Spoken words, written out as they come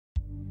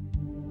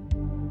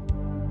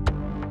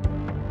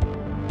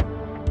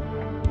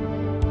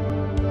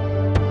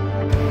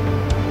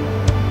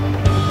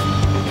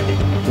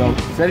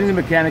Setting the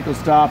mechanical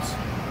stops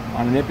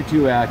on an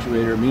EPI2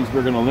 actuator means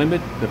we're going to limit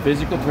the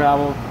physical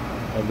travel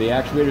of the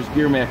actuator's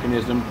gear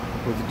mechanism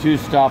with the two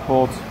stop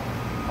bolts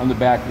on the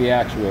back of the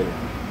actuator.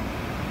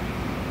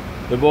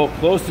 The bolt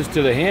closest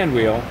to the hand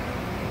wheel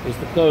is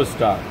the closed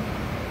stop,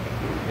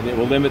 and it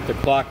will limit the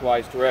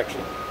clockwise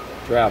direction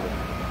travel.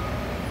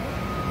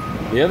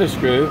 The other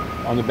screw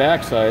on the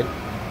back side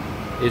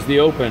is the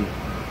open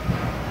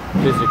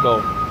physical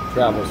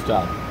travel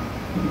stop,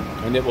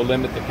 and it will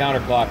limit the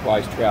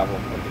counterclockwise travel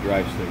of the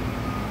drive stick.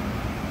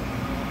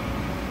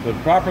 So to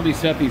properly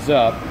set these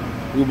up,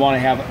 we want to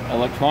have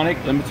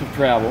electronic limits of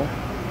travel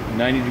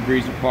 90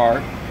 degrees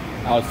apart.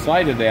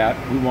 Outside of that,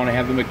 we want to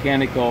have the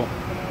mechanical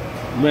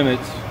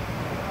limits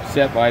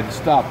set by the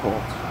stop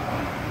bolts.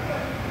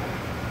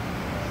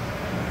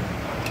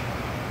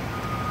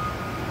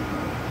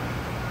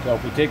 So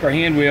if we take our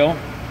hand wheel,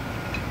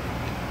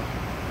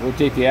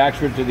 rotate the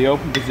actuator to the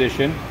open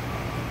position,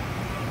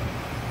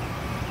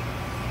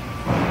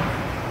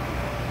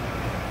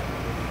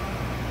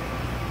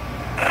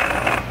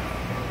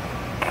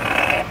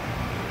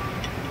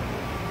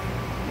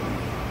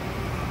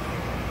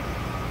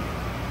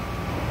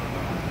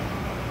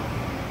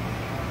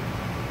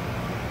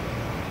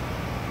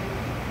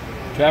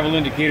 travel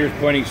indicator is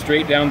pointing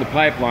straight down the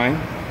pipeline.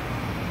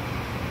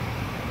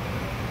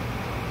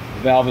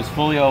 The valve is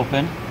fully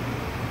open.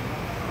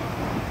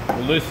 We'll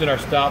loosen our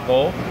stop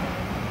bolt.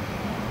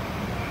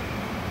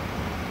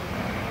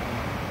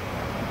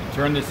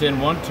 Turn this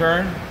in one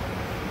turn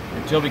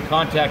until we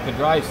contact the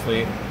drive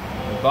sleeve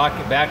and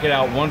back it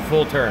out one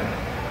full turn.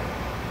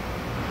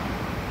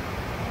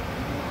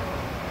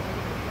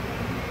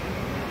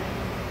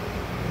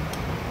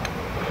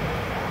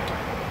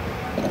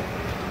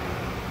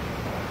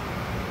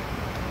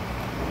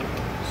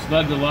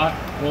 Slide the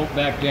lock bolt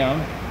back down,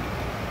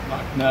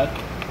 lock nut.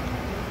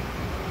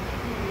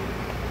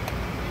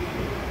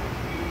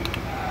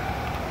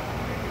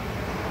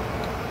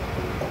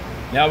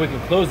 Now we can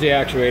close the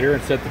actuator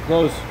and set the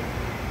close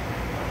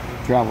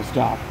travel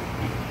stop.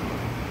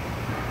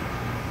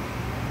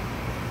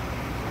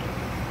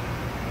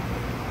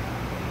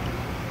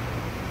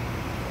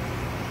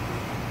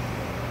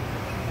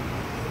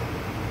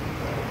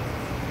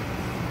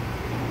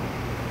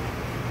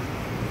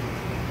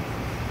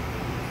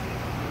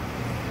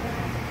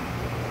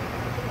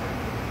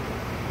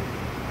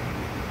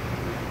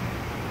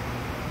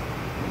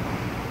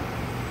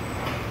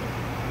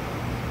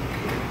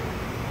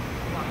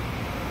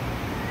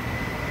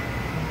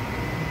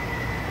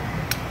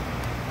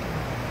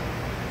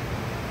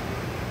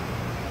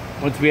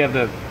 Once we have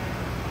the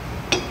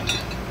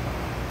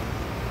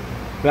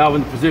valve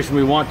in the position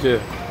we want to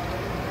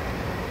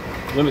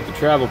limit the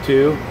travel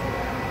to,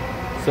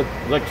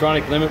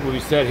 electronic limit will be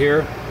set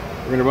here.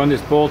 We're going to run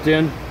this bolt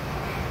in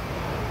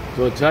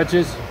until it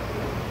touches,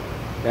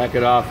 back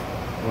it off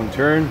one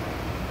turn,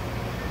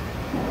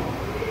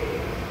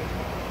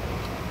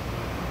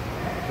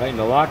 tighten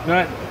the lock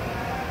nut,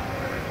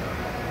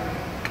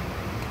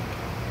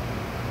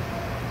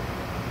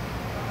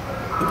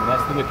 and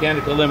that's the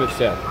mechanical limit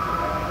set.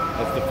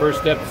 That's the first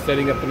step to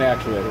setting up an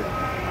actuator.